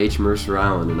H. Mercer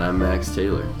Island, and I'm Max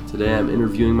Taylor. Today I'm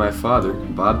interviewing my father,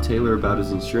 Bob Taylor, about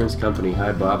his insurance company.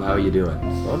 Hi, Bob. How you doing?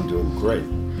 I'm doing great.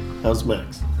 How's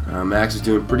Max? Max is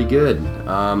doing pretty good.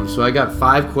 So I got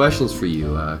 5 questions for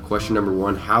you. Question number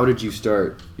 1, how did you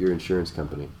start your insurance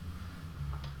company?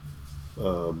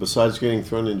 Besides getting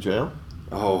thrown in jail?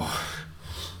 Oh,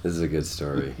 this is a good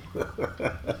story.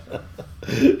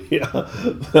 Yeah.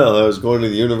 Well, I was going to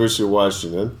the University of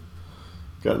Washington,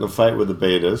 got in a fight with the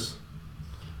Betas,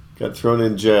 got thrown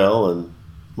in jail, and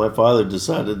my father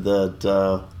decided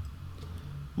that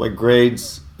my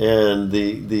grades and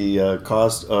the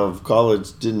cost of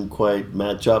college didn't quite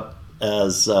match up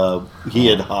as he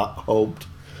had hoped.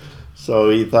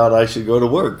 So he thought I should go to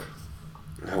work.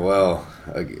 Well,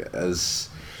 as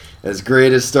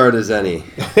great a start as any.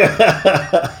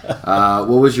 What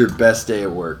was your best day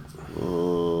at work?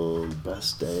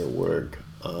 Best day at work.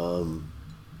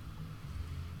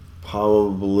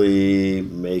 Probably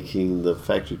making the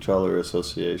Factory Trawler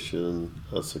Association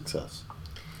a success.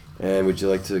 And would you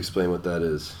like to explain what that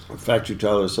is? The Factory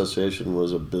Trawler Association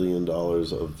was $1 billion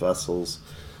of vessels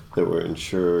that were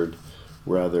insured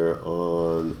rather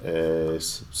on a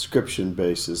subscription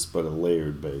basis but a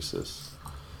layered basis.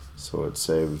 So it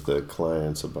saved the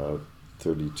clients about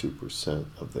 32%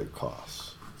 of their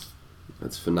costs.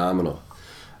 That's phenomenal.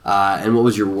 And what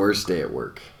was your worst day at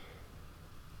work?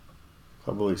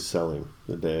 Probably selling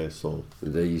the day I sold. The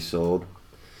day you sold?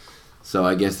 So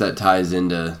I guess that ties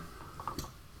into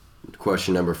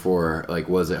question number 4. Like,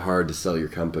 was it hard to sell your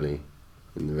company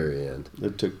in the very end?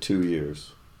 It took 2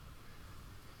 years.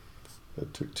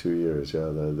 It took 2 years,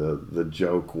 yeah. The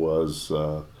joke was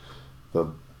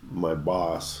my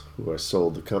boss, who I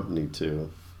sold the company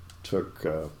to, took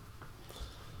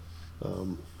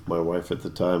my wife at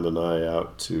the time and I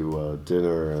out to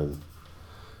dinner, and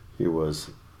he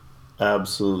was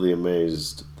absolutely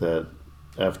amazed that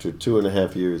after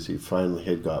 2.5 years he finally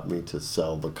had got me to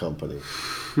sell the company.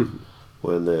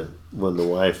 When the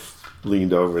wife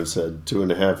leaned over and said,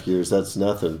 2.5 years, that's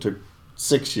nothing. It took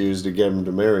 6 years to get him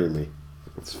to marry me.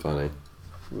 That's funny.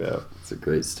 Yeah. It's a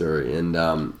great story. And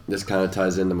this kind of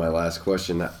ties into my last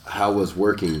question. How was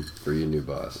working for your new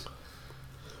boss?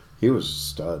 He was a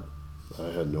stud.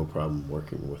 I had no problem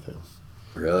working with him.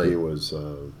 Really? He was...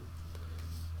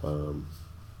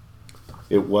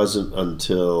 it wasn't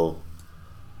until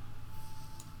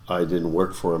I didn't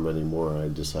work for him anymore I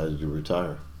decided to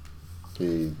retire.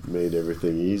 He made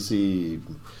everything easy.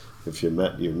 If you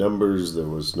met your numbers, there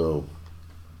was no...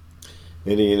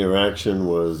 Any interaction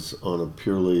was on a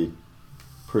purely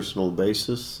personal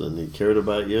basis, and he cared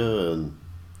about you and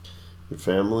your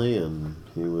family, and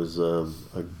he was a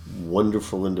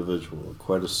wonderful individual,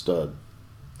 quite a stud.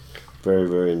 Very,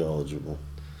 very knowledgeable.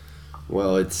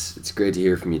 Well, it's great to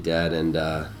hear from you, Dad. And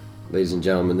ladies and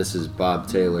gentlemen, this is Bob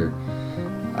Taylor.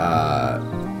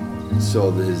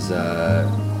 Sold his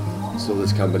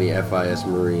company, FIS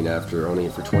Marine, after owning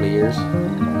it for 20 years.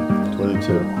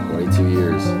 22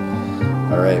 years.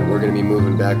 All right, we're going to be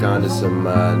moving back on to some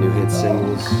new hit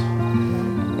singles.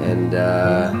 And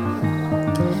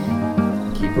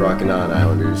keep rocking on,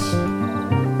 Islanders.